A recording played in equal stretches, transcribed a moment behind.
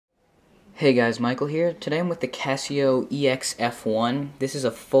Hey guys, Michael here. Today I'm with the Casio EX F1. This is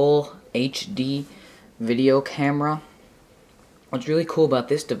a full HD video camera. What's really cool about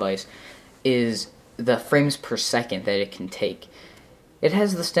this device is the frames per second that it can take. It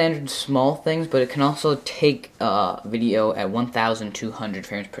has the standard small things, but it can also take video at 1,200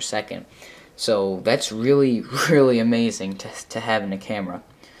 frames per second. So that's really, really amazing to have in a camera.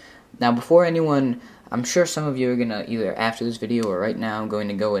 Now, before anyone, I'm sure some of you are going to, either after this video or right now, going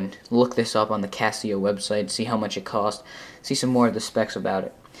to go and look this up on the Casio website, see how much it costs, see some more of the specs about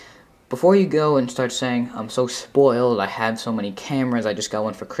it. Before you go and start saying, I'm so spoiled, I have so many cameras, I just got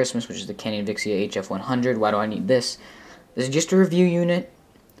one for Christmas, which is the Canon Vixia HF100, why do I need this? This is just a review unit,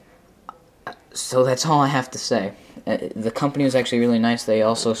 so that's all I have to say. The company was actually really nice. They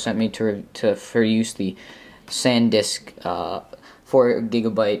also sent me for use the SanDisk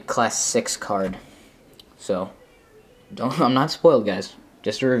 4GB Class 6 card. So, I'm not spoiled, guys.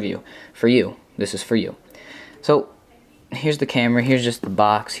 Just a review. For you. This is for you. So, here's the camera. Here's just the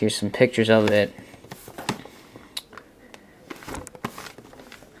box. Here's some pictures of it.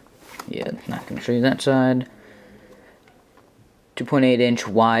 Yeah, not going to show you that side. 2.8-inch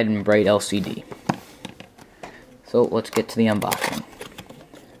wide and bright LCD. So, let's get to the unboxing.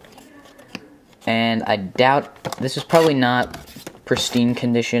 And I doubt, this is probably not pristine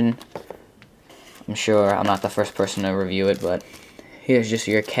condition. I'm sure I'm not the first person to review it, but here's just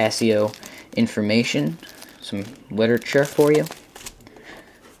your Casio information, some literature for you.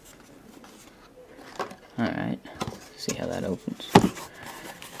 Alright, see how that opens.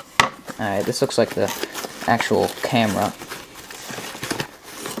 Alright, this looks like the actual camera.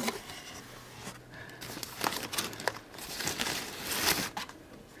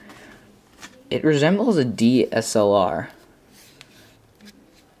 It resembles a DSLR.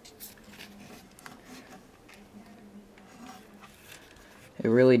 It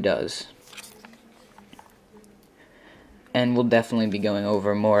really does. And we'll definitely be going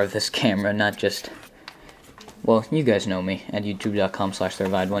over more of this camera, not just... Well, you guys know me at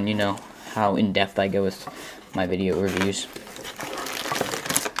youtube.com/TheRevived1. You know how in-depth I go with my video reviews.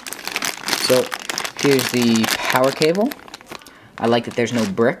 So, here's the power cable. I like that there's no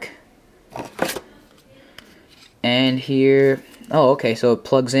brick. And here... Oh, okay, so it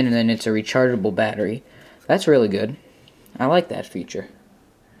plugs in and then it's a rechargeable battery. That's really good. I like that feature.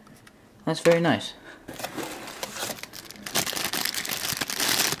 That's very nice. Let's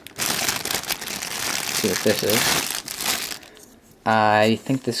see what this is. I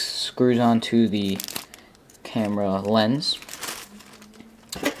think this screws onto the camera lens.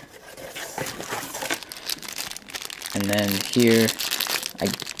 And then here,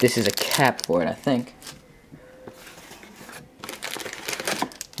 this is a cap for it, I think.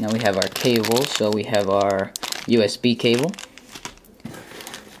 Now we have our cables, so we have our USB cable.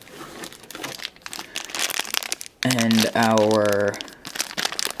 And I'm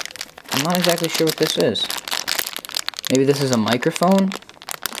not exactly sure what this is. Maybe this is a microphone?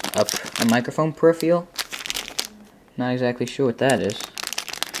 A microphone peripheral? Not exactly sure what that is.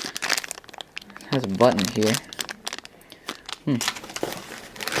 It has a button here.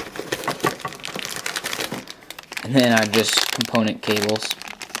 And then our just component cables,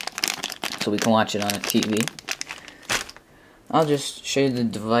 so we can watch it on a TV. I'll just show you the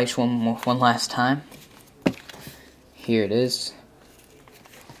device one last time. Here it is.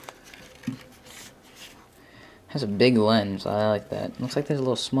 Has a big lens. I like that. Looks like there's a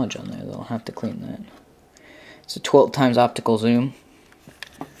little smudge on there, though. I'll have to clean that. It's a 12 times optical zoom.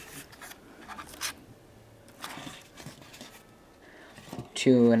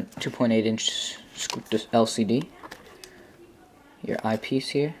 And 2.8-inch LCD. Your eyepiece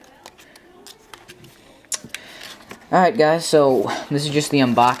here. Alright, guys, so this is just the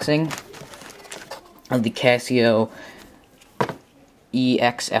unboxing of the Casio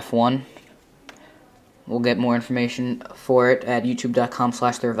EX F1. We'll get more information for it at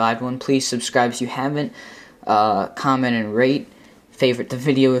youtube.com/TheRevived1. Please subscribe if you haven't. Comment and rate. Favorite the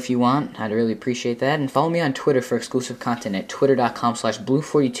video if you want. I'd really appreciate that. And follow me on Twitter for exclusive content at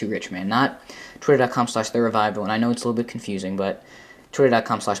twitter.com/blue42richman. Not twitter.com/TheRevived1. I know it's a little bit confusing, but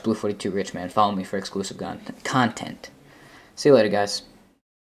twitter.com/blue42richman. Follow me for exclusive content. See you later, guys.